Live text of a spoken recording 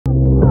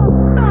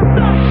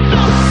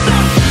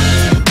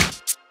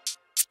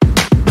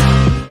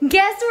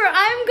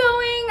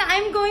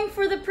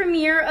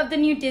premiere of the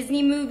new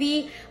Disney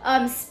movie,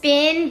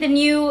 Spin, the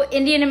new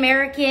Indian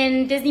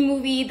American Disney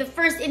movie, the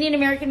first Indian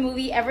American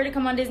movie ever to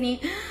come on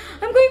Disney.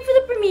 I'm going for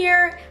the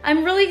premiere.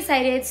 I'm really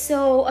excited.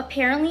 So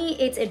apparently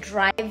it's a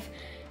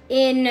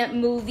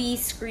drive-in movie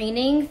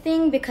screening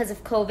thing because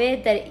of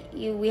COVID that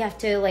we have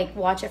to like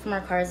watch it from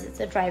our cars. It's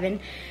a drive-in.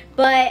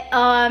 But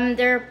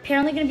they're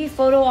apparently gonna be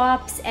photo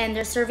ops and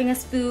they're serving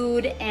us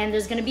food and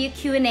there's gonna be a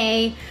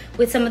Q&A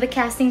with some of the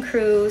cast and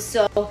crew.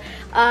 So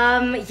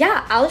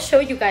yeah, I'll show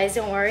you guys,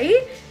 don't worry.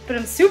 But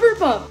I'm super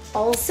pumped.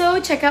 Also,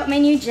 check out my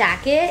new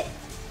jacket.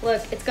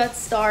 Look, it's got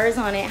stars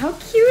on it. How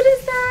cute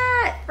is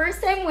that?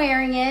 First time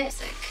wearing it.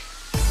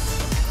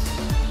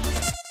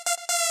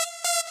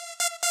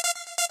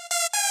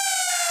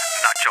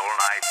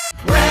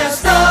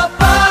 Where's the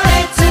party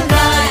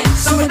tonight?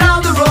 Somewhere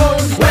down the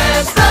road.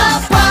 Where's the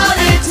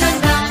party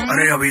tonight?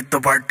 अरे अभी तो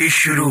party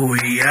शुरू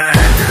हुई है.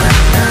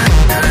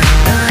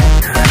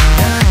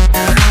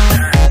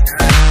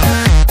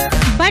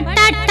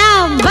 बटाटा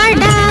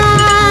बड़ा,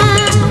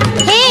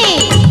 हे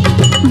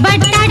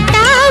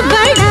बटाटा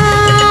बड़ा,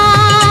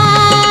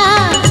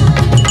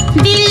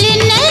 दिल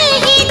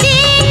नहीं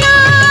देना.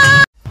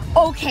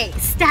 Okay,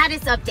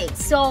 status update.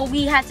 So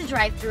we had to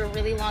drive through a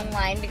really long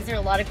line because there are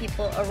a lot of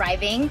people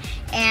arriving.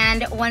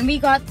 And when we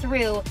got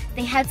through,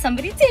 they had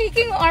somebody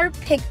taking our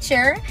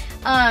picture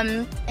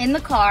in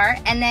the car.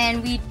 And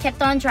then we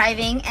kept on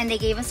driving and they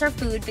gave us our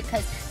food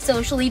because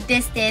socially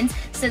distanced.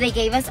 So they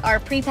gave us our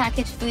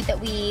pre-packaged food that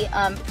we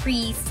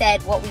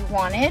pre-said what we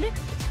wanted.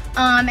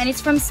 And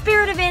it's from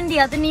Spirit of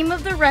India, the name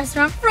of the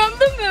restaurant from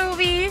the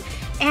movie.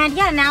 And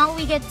yeah, now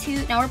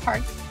we're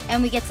parked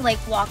and we get to like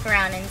walk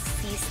around and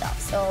see stuff.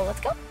 So let's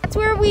go. That's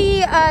where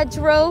we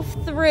drove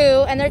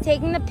through and they're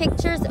taking the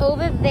pictures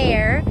over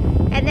there.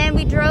 And then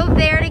we drove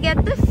there to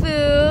get the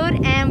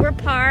food and we're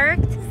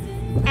parked.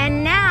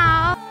 And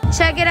now,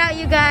 check it out,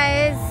 you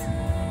guys.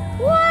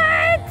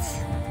 What?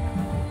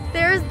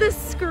 There's the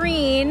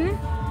screen.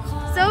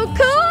 So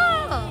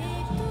cool.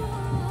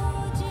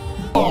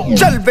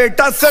 चल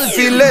बेटा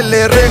selfie ले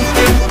ले रे.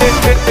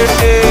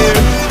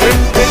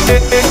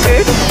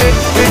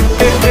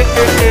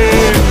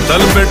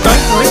 चल बेटा.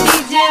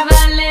 DJ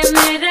वाले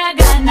मेरा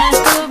गाना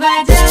तू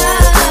बजा.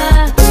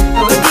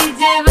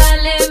 डीजे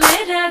वाले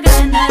मेरा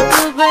गाना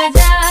तू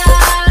बजा.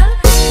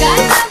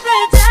 गाना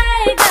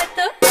बजाएगा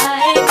तो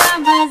आएगा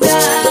मजा.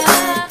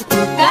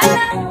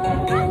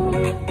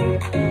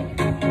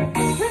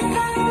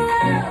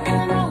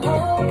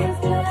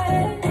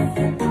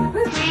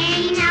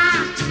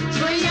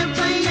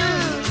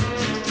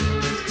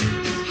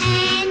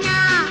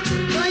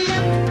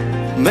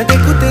 मैं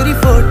देखूं तेरी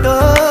फोटो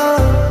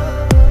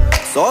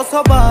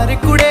 100 बार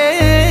कुड़े.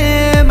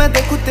 मैं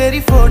देखूं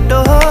तेरी photo.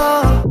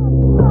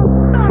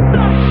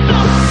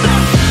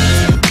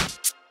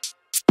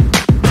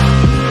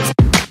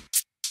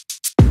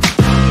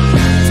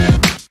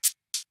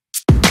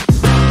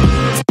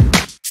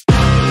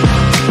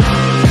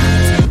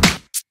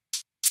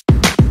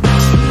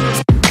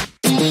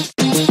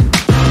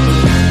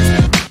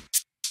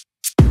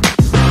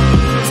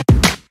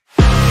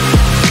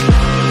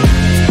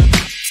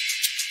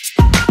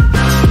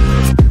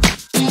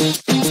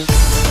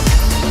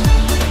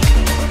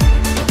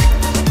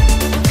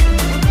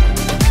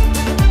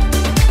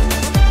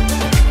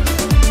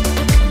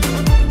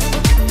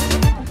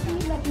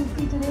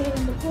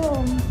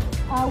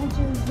 Which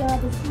is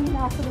the scene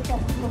after the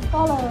Festival of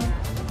Color.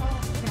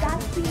 That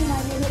scene I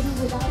made her do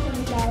without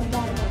any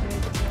dialogue.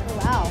 Oh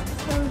wow.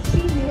 So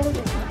she nailed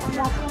it, and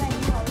that's when I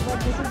knew that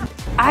this is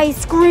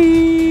Ice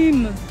cream!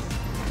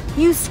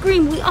 You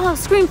scream, we all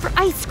scream for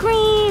ice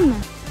cream!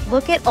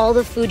 Look at all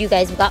the food, you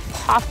guys. We got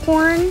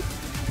popcorn,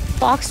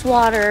 box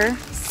water,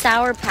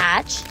 Sour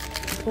Patch,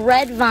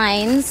 red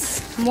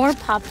vines, more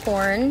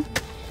popcorn.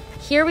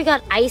 Here we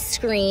got ice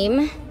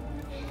cream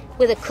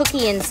with a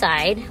cookie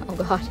inside. Oh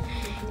God.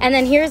 And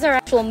then here's our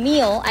actual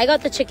meal. I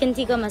got the chicken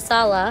tikka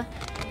masala.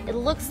 It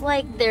looks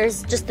like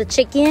there's just the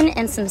chicken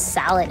and some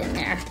salad in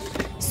there.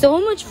 So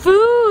much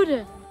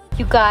food!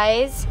 You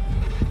guys,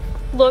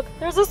 look,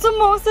 there's a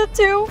samosa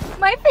too.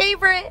 My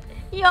favorite.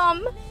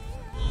 Yum.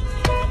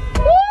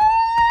 Woo!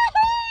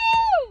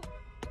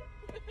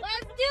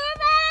 Let's do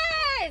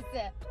this!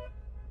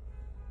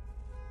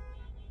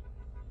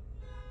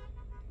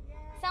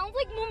 Sounds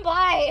like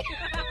Mumbai.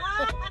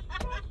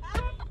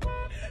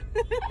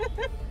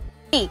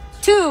 3,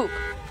 2,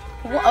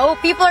 oh,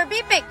 people are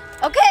beeping.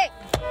 Okay,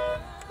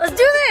 let's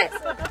do this.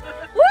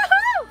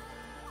 Woohoo!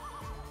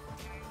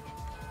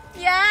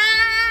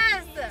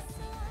 Yes!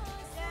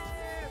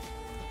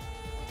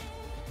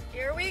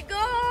 Here we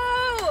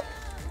go.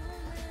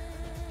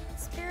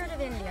 Spirit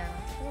of India.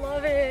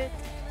 Love it.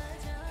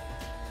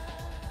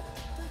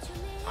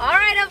 All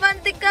right,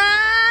 Avantika.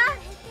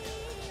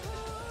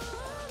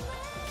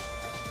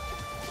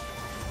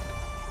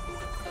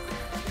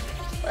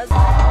 Let's go.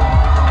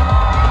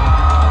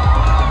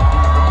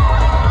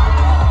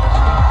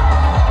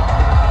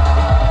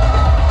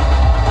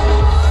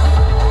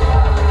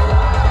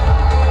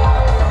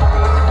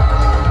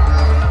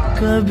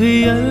 कभी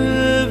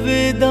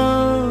अलविदा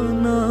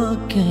ना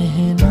कह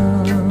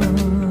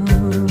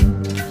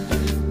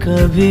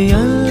कभी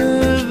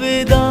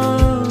अलविदा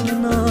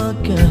ना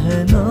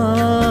कहना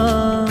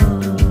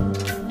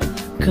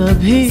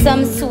कभी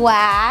some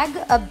swag,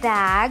 a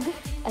bag,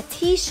 a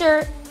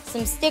t-shirt,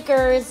 some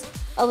stickers,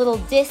 a little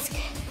disc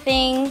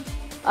thing,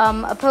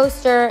 a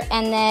poster,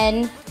 and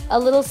then a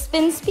little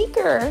spin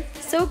speaker.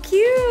 So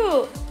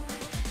cute.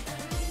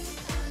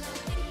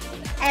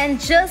 And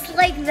just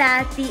like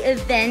that, the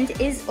event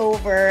is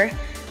over.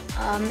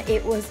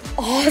 It was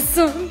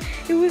awesome.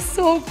 It was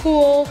so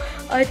cool.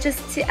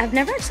 I've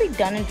never actually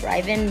done a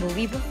drive-in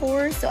movie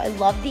before, so I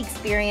love the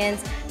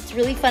experience. It's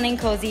really fun and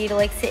cozy to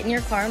like sit in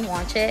your car and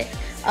watch it.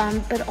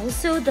 But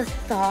also the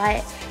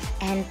thought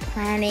and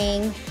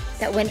planning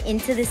that went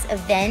into this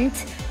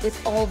event with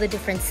all the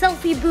different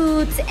selfie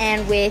booths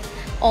and with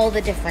all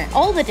the different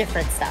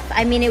stuff.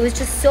 I mean, it was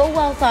just so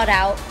well thought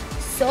out,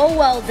 so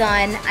well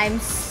done. I'm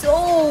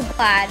so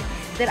glad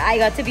that I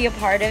got to be a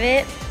part of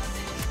it.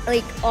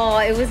 Like, oh,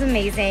 it was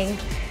amazing.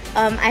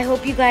 I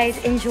hope you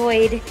guys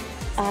enjoyed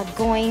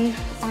going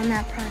on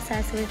that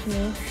process with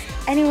me.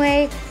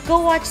 Anyway, go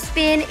watch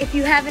Spin if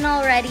you haven't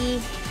already.